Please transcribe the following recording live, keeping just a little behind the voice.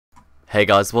Hey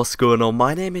guys, what's going on?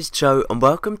 My name is Joe and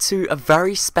welcome to a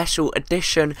very special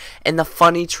edition in the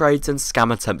Funny Trades and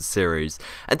Scam Attempts series.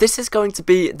 And this is going to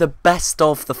be the best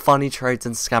of the Funny Trades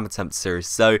and Scam Attempts series.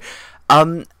 So,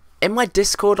 in my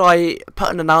Discord, I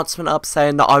put an announcement up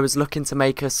saying that I was looking to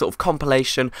make a sort of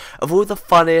compilation of all the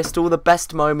funniest, all the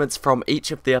best moments from each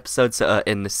of the episodes that are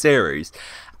in the series.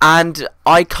 And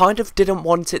I kind of didn't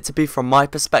want it to be from my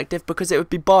perspective because it would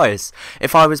be biased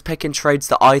if I was picking trades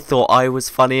that I thought I was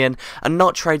funny in and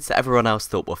not trades that everyone else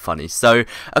thought were funny. So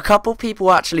a couple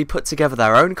people actually put together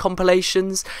their own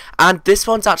compilations, and this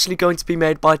one's actually going to be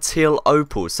made by Teal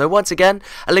Opal. So once again,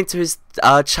 a link to his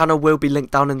channel will be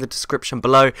linked down in the description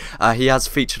below. He has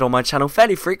featured on my channel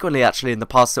fairly frequently actually in the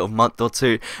past sort of month or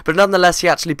two, but nonetheless he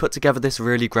actually put together this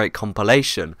really great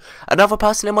compilation. Another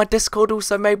person in my Discord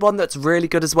also made one that's really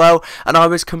good as well, and I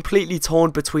was completely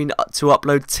torn between to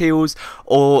upload Teal's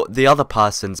or the other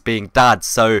person's, being Dad's.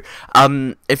 So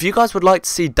if you guys would like to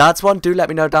see Dad's one, do let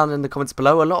me know down in the comments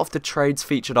below. A lot of the trades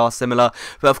featured are similar,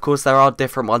 but of course there are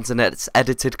different ones and it's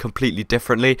edited completely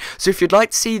differently. So if you'd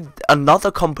like to see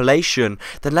another compilation,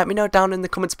 then let me know down in the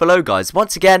comments below, guys.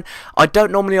 Once again, I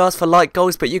don't normally ask for like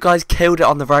goals, but you guys killed it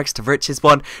on the Rags to Riches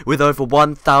one with over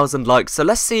 1,000 likes. So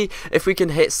let's see if we can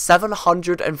hit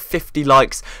 750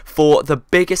 likes for the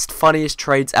biggest, funniest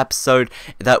trades episode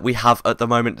that we have at the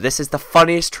moment. This is the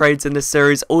funniest trades in this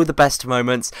series, all the best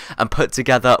moments, and put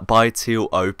together by Teal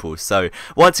Opal. So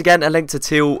once again, a link to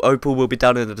Teal Opal will be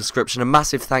down in the description. A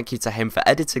massive thank you to him for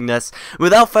editing this.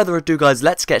 Without further ado, guys,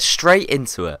 let's get straight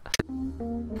into it.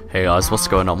 Hey guys, what's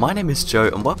going on? My name is Joe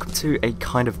and welcome to a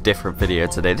kind of different video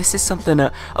today. This is something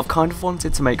that I've kind of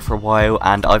wanted to make for a while,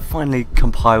 and I've finally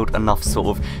compiled enough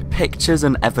sort of pictures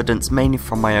and evidence, mainly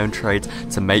from my own trades,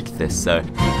 to make this.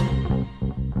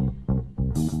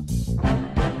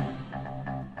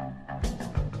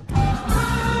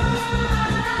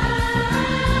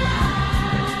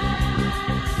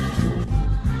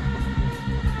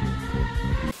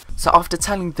 So after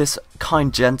telling this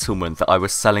kind gentleman that I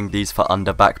was selling these for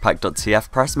under backpack.tf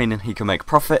price, meaning he can make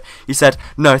profit, he said,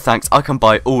 "No thanks, I can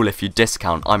buy all if you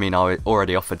discount." I mean, I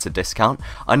already offered to discount.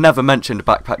 I never mentioned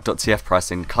backpack.tf price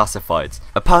in classifieds.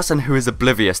 A person who is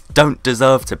oblivious don't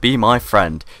deserve to be my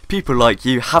friend. People like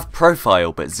you have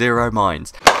profile but zero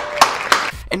minds.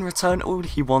 In return, all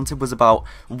he wanted was about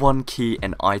 1 key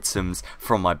in items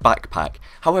from my backpack.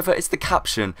 However, it's the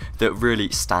caption that really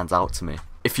stands out to me.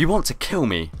 "If you want to kill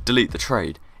me, delete the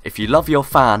trade. If you love your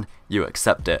fan, you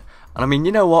accept it." And I mean,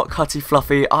 you know what, Cutty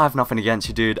Fluffy, I have nothing against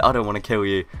you, dude. I don't want to kill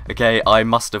you, okay? I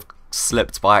must have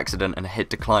slipped by accident and hit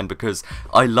decline because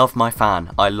I love my fan.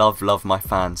 I love my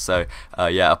fan. So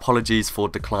yeah, apologies for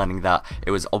declining that. It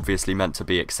was obviously meant to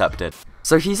be accepted.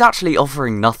 So he's actually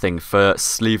offering nothing for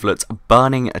Sleevelet's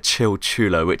Burning a Chill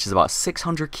Chulo, which is about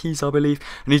 600 keys, I believe,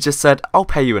 and he just said, "I'll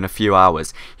pay you in a few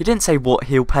hours." He didn't say what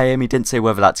he'll pay him, he didn't say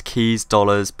whether that's keys,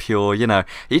 dollars, pure, you know,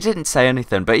 he didn't say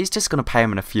anything, but he's just going to pay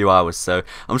him in a few hours. So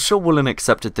I'm sure Woolen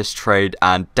accepted this trade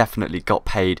and definitely got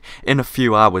paid in a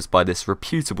few hours by this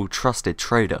reputable, trusted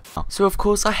trader. So of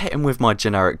course I hit him with my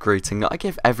generic greeting that I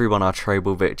give everyone our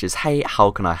tradable, which is, "Hey, how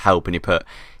can I help?" And he put,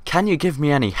 "Can you give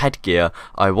me any headgear?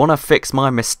 I wanna fix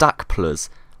my mistake, please."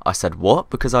 I said,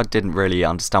 "What?" Because I didn't really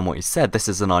understand what he said. This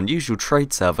is an unusual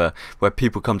trade server where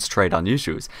people come to trade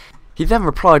unusuals. He then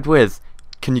replied with,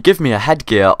 "Can you give me a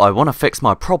headgear? I want to fix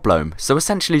my problem." So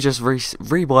essentially just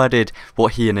reworded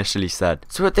what he initially said.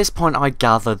 So at this point I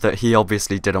gathered that he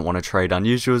obviously didn't want to trade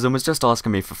unusuals and was just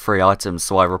asking me for free items,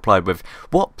 so I replied with,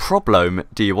 "What problem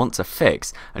do you want to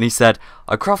fix?" And he said,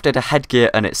 "I crafted a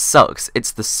headgear and it sucks.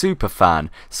 It's the super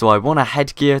fan, so I want a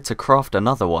headgear to craft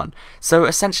another one." So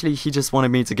essentially he just wanted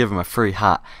me to give him a free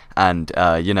hat and,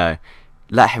 you know,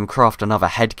 let him craft another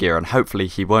headgear, and hopefully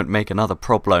he won't make another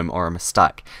problem or a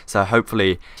mistake. So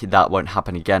hopefully that won't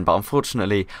happen again, but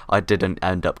unfortunately I didn't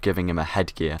end up giving him a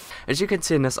headgear. As you can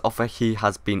see in this offer, he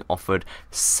has been offered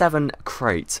 7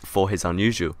 crates for his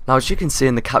unusual. Now as you can see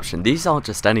in the caption, these aren't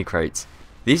just any crates.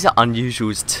 These are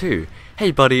unusuals too.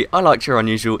 "Hey buddy, I liked your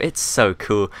unusual, it's so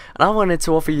cool, and I wanted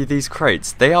to offer you these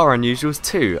crates. They are unusuals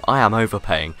too, I am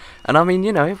overpaying." And I mean,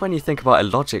 you know, when you think about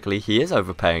it logically, he is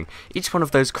overpaying. Each one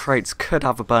of those crates could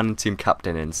have a Burning Team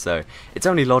captain in, so it's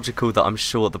only logical that I'm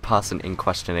sure the person in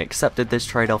question accepted this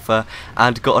trade offer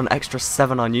and got an extra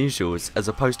 7 unusuals as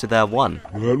opposed to their 1.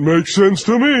 That makes sense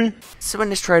to me. So in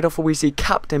this trade offer we see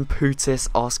Captain Putis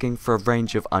asking for a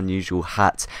range of unusual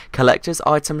hats, collector's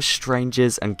items, strangers,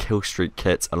 badges and kill streak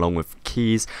kits along with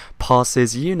keys,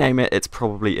 passes, you name it, it's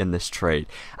probably in this trade.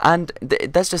 And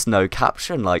there's just no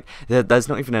caption, like there's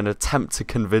not even an attempt to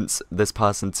convince this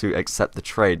person to accept the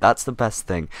trade. That's the best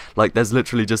thing. Like there's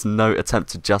literally just no attempt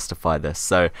to justify this.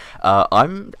 So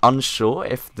I'm unsure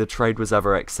if the trade was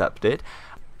ever accepted.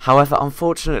 However,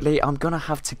 unfortunately, I'm gonna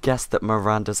have to guess that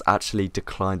Miranda's actually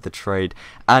declined the trade,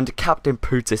 and Captain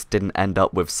Putis didn't end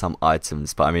up with some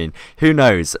items, but I mean, who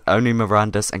knows? Only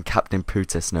Miranda's and Captain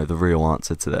Putis know the real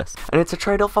answer to this. And it's a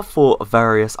trade offer for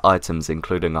various items,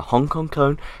 including a Hong Kong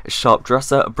cone, a sharp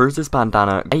dresser, a bruiser's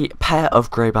bandana, a pair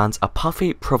of grey bands, a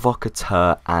puffy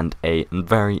provocateur, and a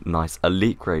very nice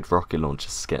elite grade rocket launcher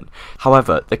skin.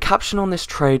 However, the caption on this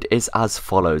trade is as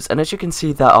follows, and as you can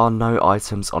see, there are no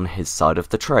items on his side of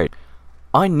the trade.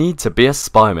 I need to be a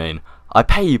spy main. I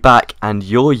pay you back and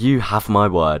you have my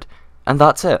word. And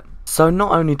that's it. So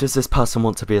not only does this person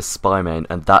want to be a spy main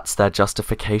and that's their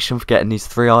justification for getting these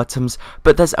 3 items,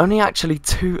 but there's only actually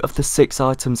 2 of the 6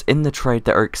 items in the trade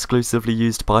that are exclusively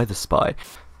used by the spy.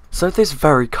 So this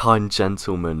very kind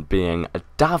gentleman, being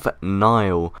Dav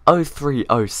Nile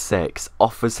 0306,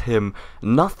 offers him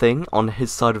nothing on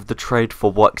his side of the trade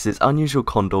for Wux's unusual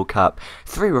condor cap,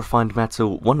 3 refined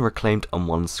metal, 1 reclaimed and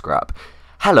 1 scrap.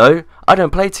 Hello, I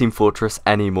don't play Team Fortress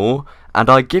anymore, and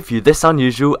I give you this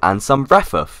unusual and some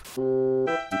refuff.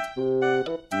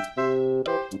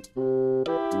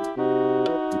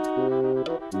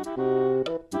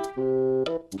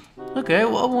 Okay,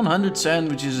 well, 100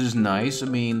 sandwiches is nice. I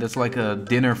mean, that's like a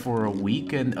dinner for a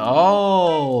week, and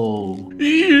oh!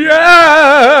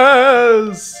 Yes!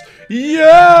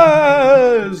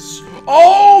 Yes!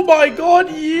 Oh my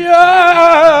god,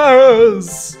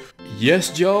 yes! Yes,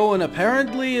 Joe, and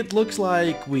apparently it looks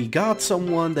like we got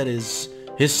someone that is...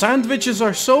 His sandwiches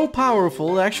are so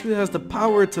powerful, it actually has the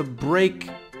power to break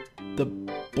the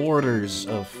borders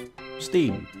of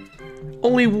Steam.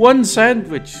 Only 1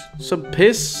 sandwich, some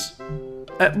piss,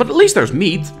 but at least there's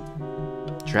meat.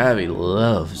 Travi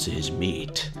loves his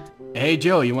meat. Hey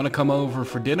Joe, you want to come over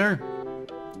for dinner?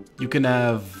 You can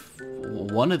have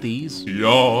 1 of these.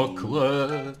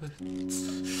 Chocolate.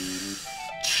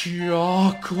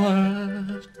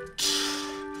 Chocolate.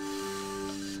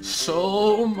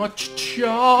 So much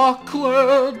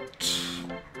chocolate.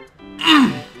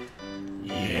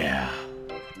 Yeah.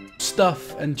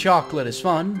 Stuff and chocolate is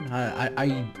fun.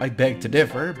 I beg to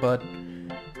differ, but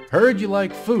heard you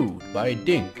like food by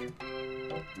Dink.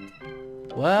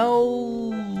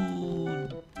 Well,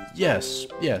 yes,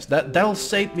 that'll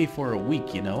sate me for a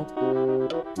week, you know.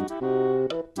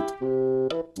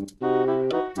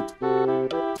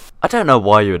 I don't know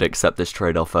why you would accept this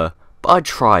trade offer, but I'd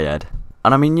try, Ed.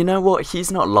 And I mean, you know what,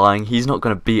 he's not lying, he's not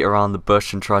going to beat around the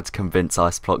bush and try to convince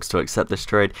Iceblox to accept this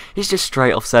trade. He's just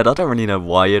straight off said, I don't really know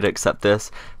why you'd accept this,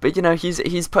 but you know,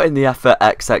 he's put in the effort,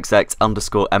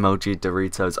 XXX_MLG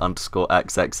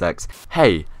Doritos_XXX.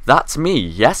 Hey, that's me,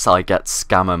 yes I get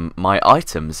scam my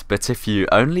items, but if you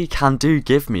only can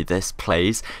give me this,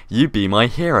 please, you be my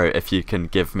hero if you can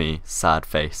give me sad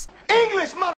face.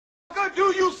 English, motherfucker,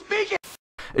 do you speak it?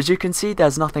 As you can see,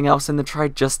 there's nothing else in the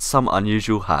trade, just some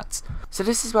unusual hats. So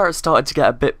this is where it started to get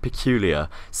a bit peculiar.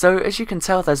 So as you can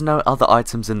tell, there's no other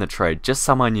items in the trade, just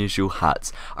some unusual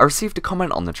hats. I received a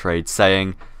comment on the trade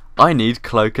saying, I need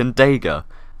cloak and dagger.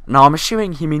 Now I'm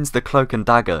assuming he means the cloak and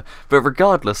dagger, but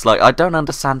regardless, like, I don't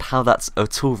understand how that's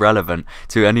at all relevant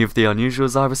to any of the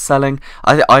unusuals I was selling.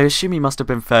 I assume he must have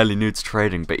been fairly new to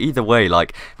trading, but either way,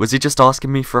 like, was he just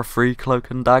asking me for a free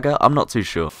cloak and dagger? I'm not too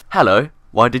sure. Hello,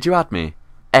 why did you add me?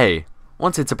 A.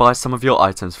 Wanted to buy some of your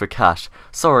items for cash.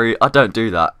 Sorry, I don't do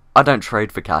that. I don't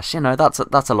trade for cash. You know, that's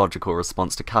a logical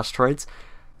response to cash trades.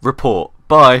 Report.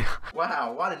 Bye.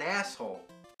 Wow, what an asshole.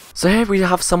 So here we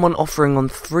have someone offering on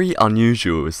 3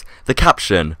 unusuals. The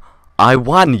caption, I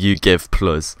won you give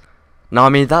plus. Now I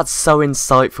mean, that's so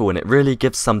insightful and it really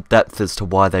gives some depth as to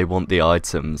why they want the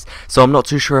items. So I'm not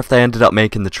too sure if they ended up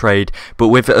making the trade, but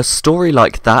with a story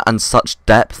like that and such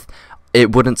depth,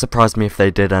 it wouldn't surprise me if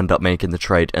they did end up making the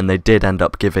trade, and they did end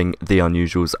up giving the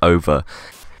unusuals over.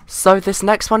 So this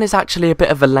next one is actually a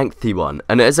bit of a lengthy one,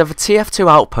 and it is of a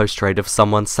TF2 outpost trade of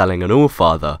someone selling an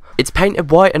Allfather. It's painted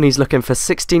white and he's looking for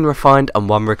 16 refined and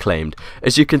 1 reclaimed.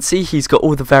 As you can see, he's got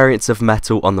all the variants of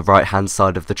metal on the right hand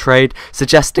side of the trade,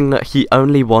 suggesting that he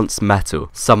only wants metal.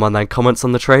 Someone then comments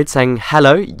on the trade saying,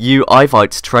 hello, you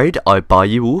Ivite trade, I buy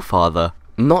you Allfather.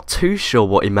 Not too sure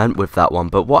what he meant with that one,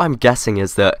 but what I'm guessing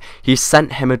is that he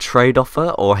sent him a trade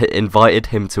offer or invited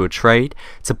him to a trade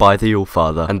to buy the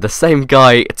Allfather, and the same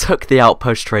guy took the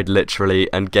outpost trade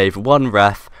literally and gave 1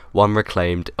 ref, 1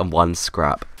 reclaimed and 1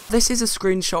 scrap. This is a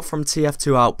screenshot from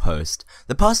TF2 Outpost.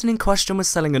 The person in question was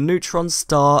selling a neutron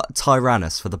star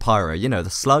Tyrannus for the pyro, you know, the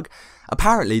slug.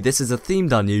 Apparently this is a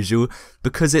themed unusual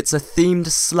because it's a themed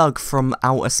slug from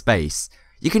outer space.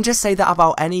 You can just say that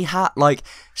about any hat, like,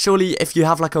 surely if you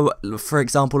have like a, for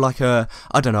example, like a,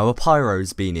 I don't know, a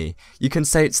pyro's beanie, you can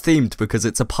say it's themed because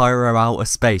it's a pyro outer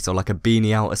space, or like a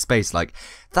beanie outer space. Like,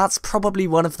 that's probably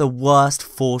one of the worst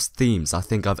forced themes I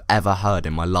think I've ever heard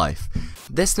in my life.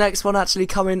 This next one actually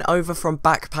coming over from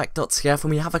backpack.tf, and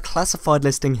we have a classified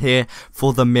listing here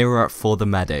for the mirror for the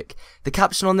medic. The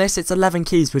caption on this, it's 11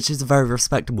 keys, which is a very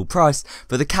respectable price,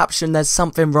 but the caption, there's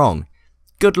something wrong.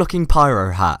 Good looking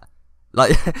pyro hat.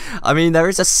 Like, I mean, there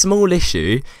is a small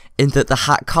issue in that the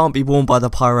hat can't be worn by the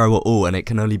pyro at all, and it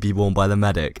can only be worn by the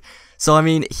medic. So, I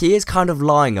mean, he is kind of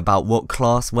lying about what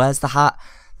class wears the hat,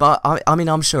 but, I mean,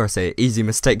 I'm sure it's an easy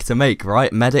mistake to make,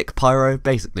 right? Medic, pyro,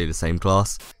 basically the same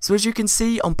class. So, as you can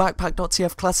see on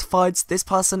backpack.tf classifieds, this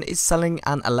person is selling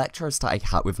an electrostatic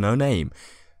hat with no name.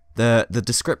 The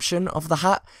description of the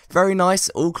hat, very nice,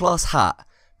 all-class hat.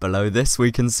 Below this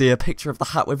we can see a picture of the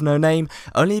hat with no name,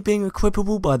 only being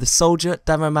equipable by the soldier,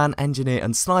 demoman, engineer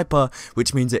and sniper,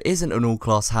 which means it isn't an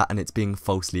all-class hat and it's being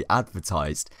falsely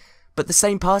advertised. But the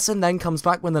same person then comes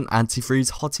back with an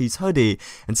antifreeze hotties hoodie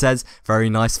and says,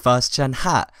 very nice first gen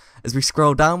hat. As we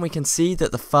scroll down we can see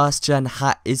that the first gen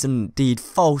hat is indeed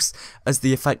false, as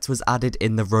the effect was added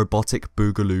in the Robotic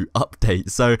Boogaloo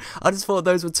update. So I just thought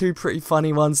those were two pretty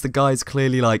funny ones. The guy's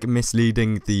clearly like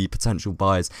misleading the potential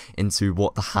buyers into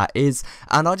what the hat is,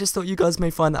 and I just thought you guys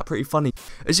may find that pretty funny.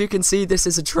 As you can see, this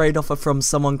is a trade offer from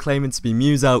someone claiming to be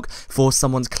Muselk for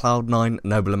someone's Cloud9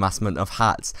 Noble Amassment of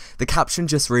hats. The caption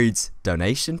just reads,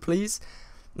 donation please?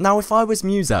 Now, if I was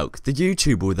Muselk, the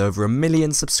YouTuber with over 1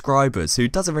 million subscribers, who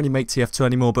doesn't really make TF2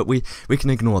 anymore, but we can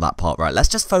ignore that part, right? Let's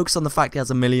just focus on the fact he has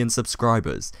 1 million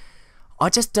subscribers. I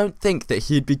just don't think that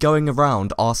he'd be going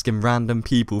around asking random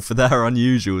people for their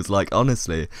unusuals, like,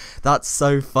 honestly. That's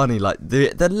so funny, like,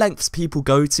 the lengths people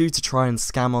go to try and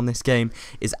scam on this game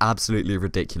is absolutely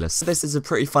ridiculous. This is a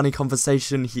pretty funny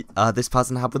conversation this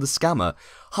person had with a scammer.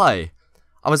 Hi.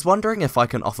 I was wondering if I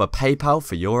can offer PayPal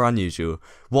for your unusual.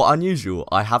 What unusual?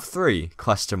 I have 3, ?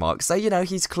 So, you know,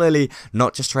 he's clearly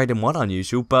not just trading one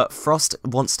unusual, but Frost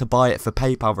wants to buy it for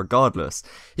PayPal regardless.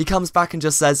 He comes back and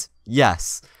just says,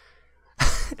 yes.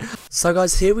 So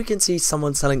guys, here we can see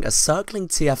someone selling a circling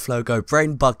TF logo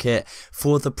brain bucket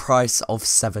for the price of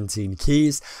 17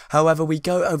 keys. However, we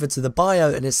go over to the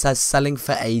bio and it says selling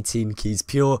for 18 keys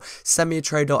pure, send me a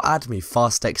trade or add me,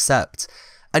 fast accept.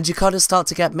 And you kind of start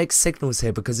to get mixed signals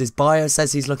here because his bio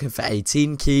says he's looking for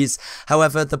 18 keys.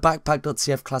 However, the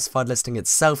backpack.tf classified listing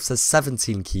itself says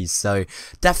 17 keys. So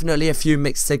definitely a few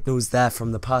mixed signals there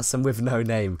from the person with no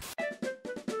name.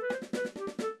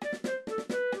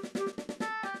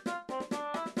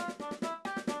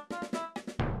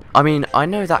 I mean, I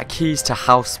know that keys to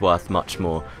house worth much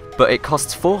more, but it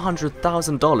costs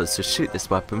 $400,000 to shoot this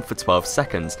weapon for 12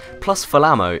 seconds, plus full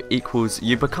ammo equals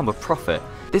you become a profit.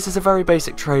 This is a very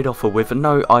basic trade offer with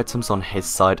no items on his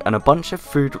side and a bunch of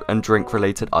food and drink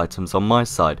related items on my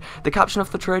side. The caption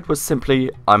of the trade was simply,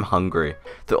 I'm hungry.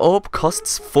 The orb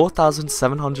costs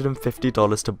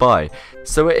 $4,750 to buy,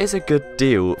 so it is a good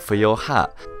deal for your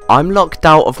hat. I'm locked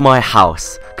out of my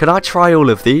house. Can I try all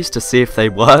of these to see if they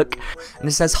work? And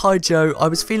it says, hi Joe, I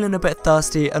was feeling a bit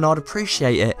thirsty and I'd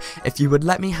appreciate it if you would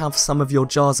let me have some of your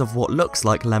jars of what looks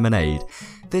like lemonade.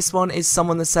 This one is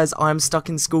someone that says, I am stuck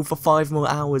in school for 5 more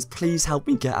hours, please help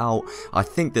me get out. I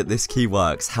think that this key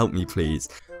works, help me please.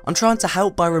 I'm trying to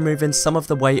help by removing some of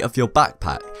the weight of your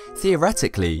backpack.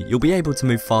 Theoretically, you'll be able to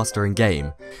move faster in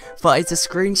game. But it's a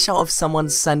screenshot of someone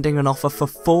sending an offer for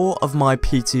 4 of my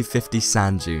P250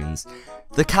 sand dunes.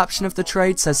 The caption of the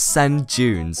trade says send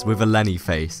dunes with a Lenny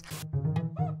face.